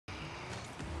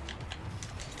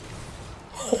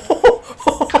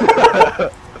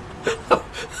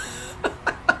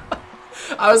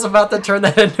I was about to turn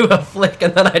that into a flick,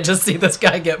 and then I just see this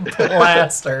guy get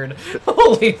plastered.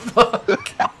 Holy fuck.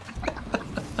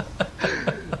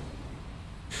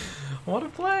 What a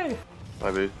play. My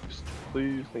boost,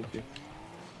 please, thank you.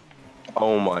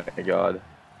 Oh my god.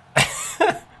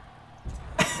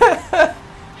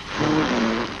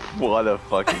 What a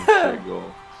fucking sick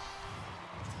goal.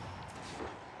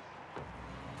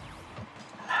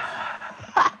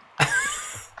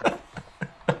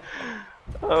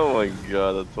 Oh my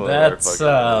god, that's one of our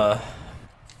fucking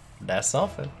that's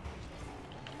something.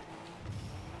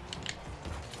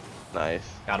 Nice.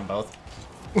 Got them both.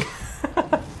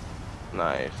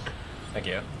 Nice. Thank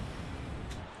you.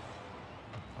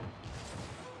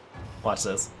 Watch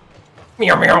this.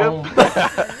 Meow meow.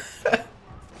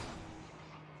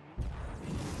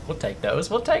 We'll take those.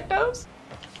 We'll take those.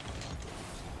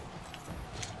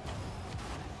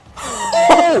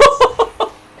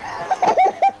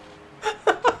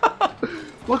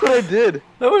 Look what I did.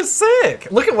 That was sick.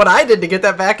 Look at what I did to get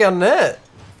that back on net.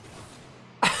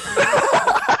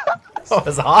 That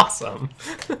was awesome.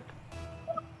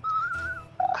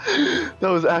 That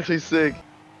was actually sick.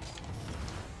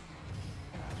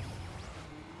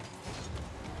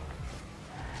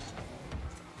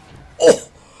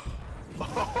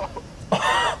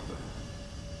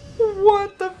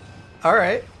 What the? All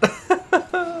right.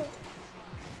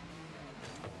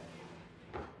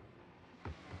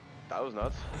 That was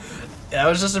nuts. That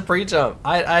was just a pre-jump.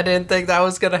 I didn't think that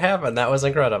was gonna happen. That was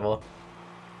incredible.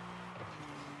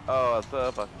 Oh, it's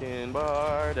the fucking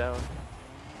bar down.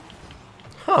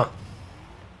 Huh.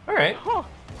 All right. Huh.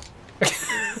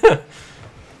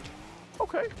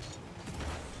 Okay.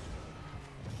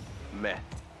 Meh.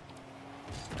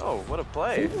 Oh, what a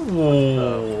play.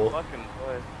 Ooh. Fucking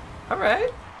play. All right.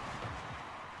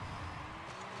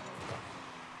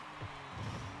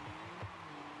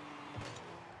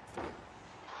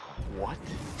 What?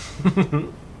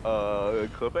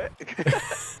 Clip it?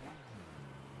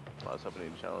 Last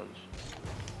opening challenge.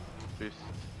 Boost.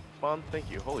 Spawn,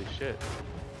 thank you. Holy shit.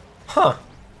 Huh.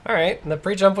 All right. The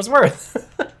pre-jump was worth.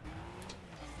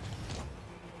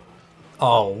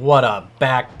 Oh, what a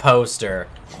back poster.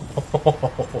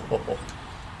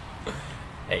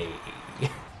 Hey.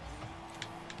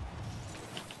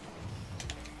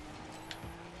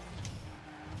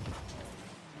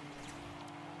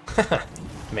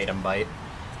 Made him bite.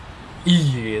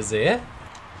 Easy.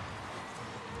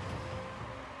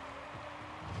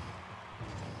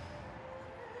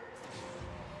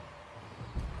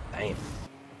 Damn.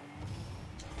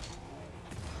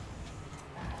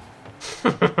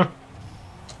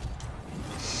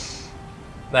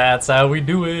 That's how we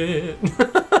do it.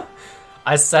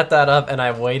 I set that up and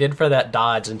I waited for that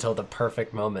dodge until the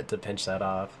perfect moment to pinch that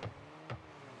off.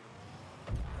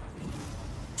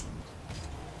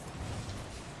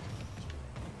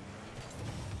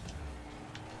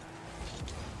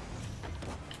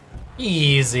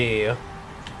 Easy.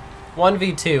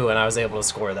 1v2 and I was able to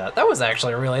score that. That was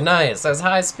actually really nice. That was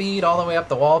high speed all the way up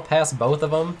the wall past both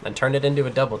of them and turned it into a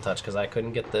double touch because I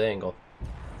couldn't get the angle.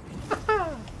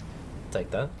 Take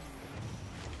that.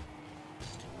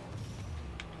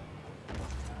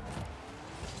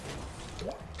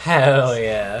 Hell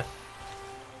yeah.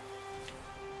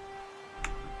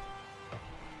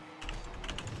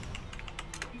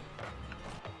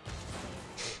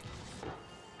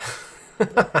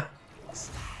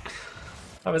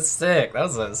 That was sick. That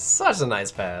was such a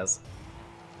nice pass.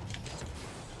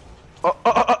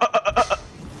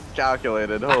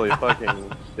 Calculated. Holy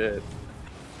fucking shit.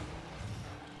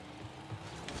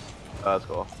 Oh, that's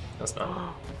cool. That's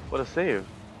not. What a save.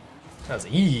 That was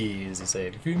an easy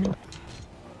save. You feel me?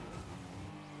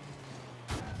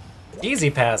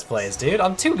 Easy pass plays, dude.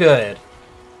 I'm too good.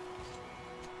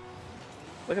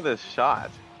 Look at this shot.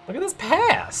 Look at this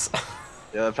pass.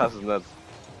 Yeah, that pass is nuts.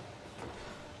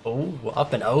 Oh,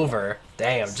 up and over.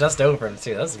 Damn, just over him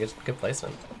too. That was a good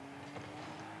placement.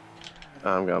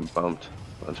 I'm getting bumped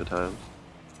a bunch of times.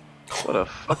 What a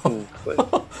fucking clip.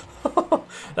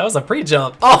 That was a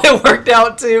pre-jump. Oh, it worked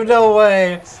out too. No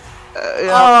way.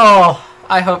 Yeah. Oh,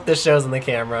 I hope this shows in the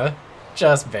camera.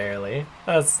 Just barely.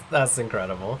 That's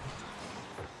incredible.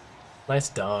 Nice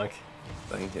dunk.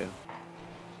 Thank you.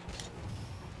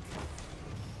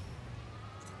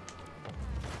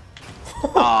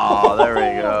 Oh, there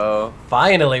we go.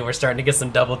 Finally, we're starting to get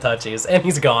some double touches, and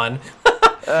he's gone.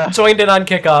 Joined in on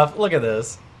kickoff. Look at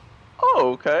this.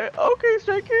 Oh, okay. Okay,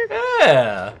 striker.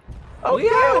 Yeah. Okay, We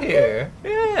out okay. here.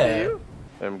 Yeah.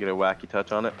 Let me get a wacky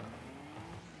touch on it.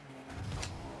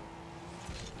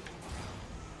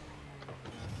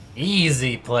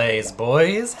 Easy plays,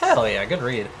 boys. Hell yeah, good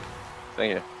read.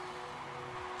 Thank you.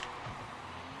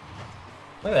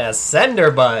 Look at that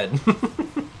sender bud.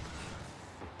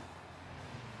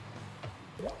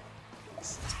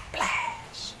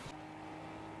 Splash.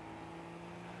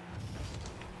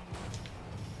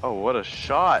 Oh, what a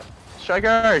shot.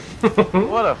 Striker!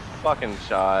 What a fucking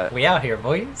shot. We out here,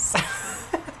 boys.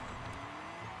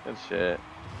 Good shit.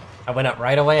 I went up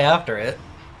right away after it.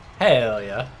 Hell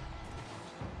yeah.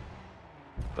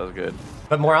 That was good.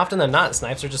 But more often than not,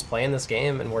 snipes are just playing this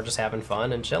game and we're just having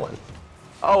fun and chilling.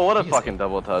 Oh, what a Easy. fucking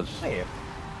double touch. Hey,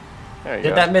 There you did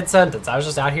go. that mid-sentence. I was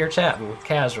just out here chatting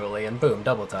casually and boom,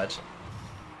 double touch.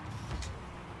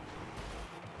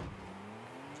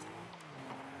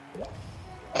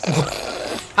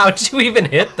 How'd you even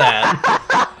hit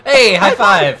that? Hey, high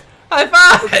five! High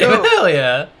five! go. Hell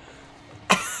yeah!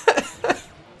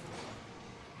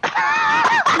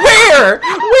 Where?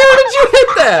 Where did you hit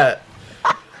that?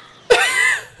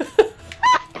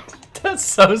 That's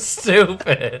so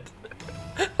stupid.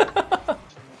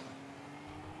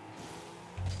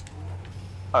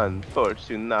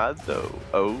 Unfortunado.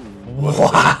 Oh.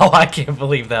 Wow, I can't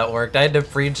believe that worked. I had to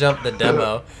pre-jump the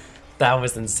demo. That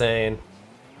was insane.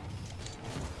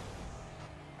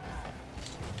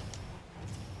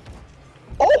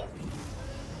 Oh!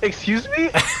 Excuse me?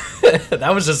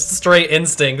 That was just straight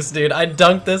instincts, dude. I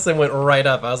dunked this and went right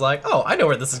up. I was like, oh, I know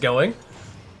where this is going.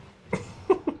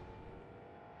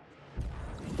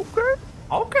 Okay.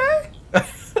 Okay.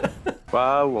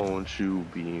 Why won't you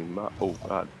be my... Oh,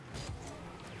 God.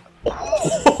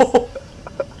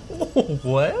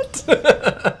 What?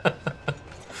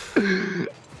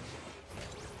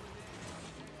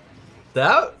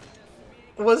 That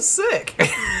was sick.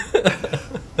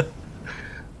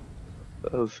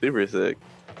 That was super sick.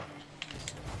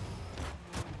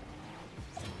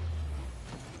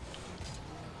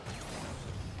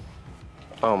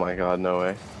 Oh my God, no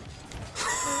way.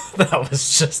 That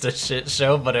was just a shit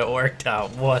show, but it worked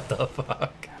out. What the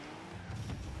fuck?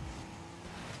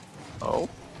 Oh.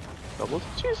 Double.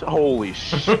 Jeez. Holy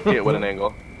shit, what an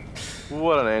angle.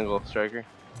 What an angle, Striker.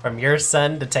 From your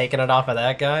send to taking it off of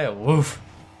that guy, woof.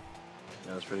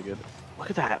 That was pretty good. Look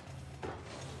at that.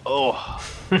 Oh.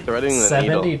 Threading the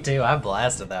needle. 72, I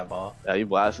blasted that ball. Yeah, you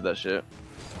blasted that shit.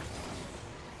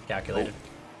 Calculated.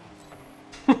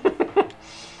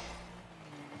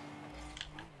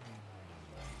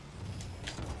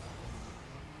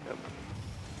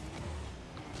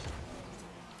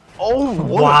 Oh,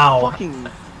 what Wow. a fucking...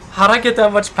 How'd I get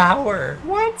that much power?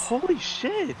 What? Holy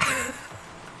shit.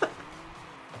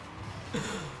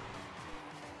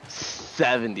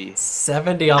 70.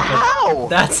 70 off How? of...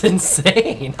 That's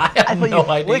insane. I I have thought no you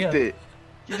idea. flicked it.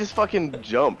 You just fucking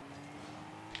jumped.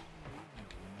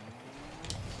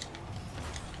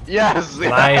 Yes! Nice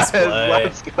yes, play.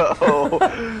 let's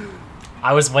go.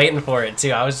 I was waiting for it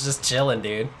too. I was just chilling,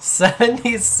 dude.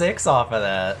 76 off of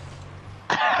that.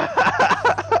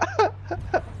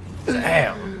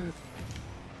 Damn.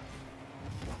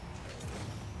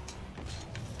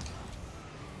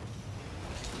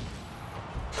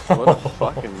 What a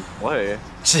fucking play.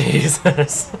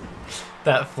 Jesus.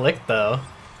 That flick though.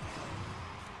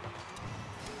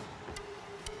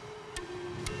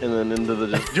 And then into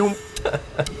the just jump.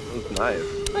 That was nice.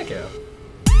 Thank you.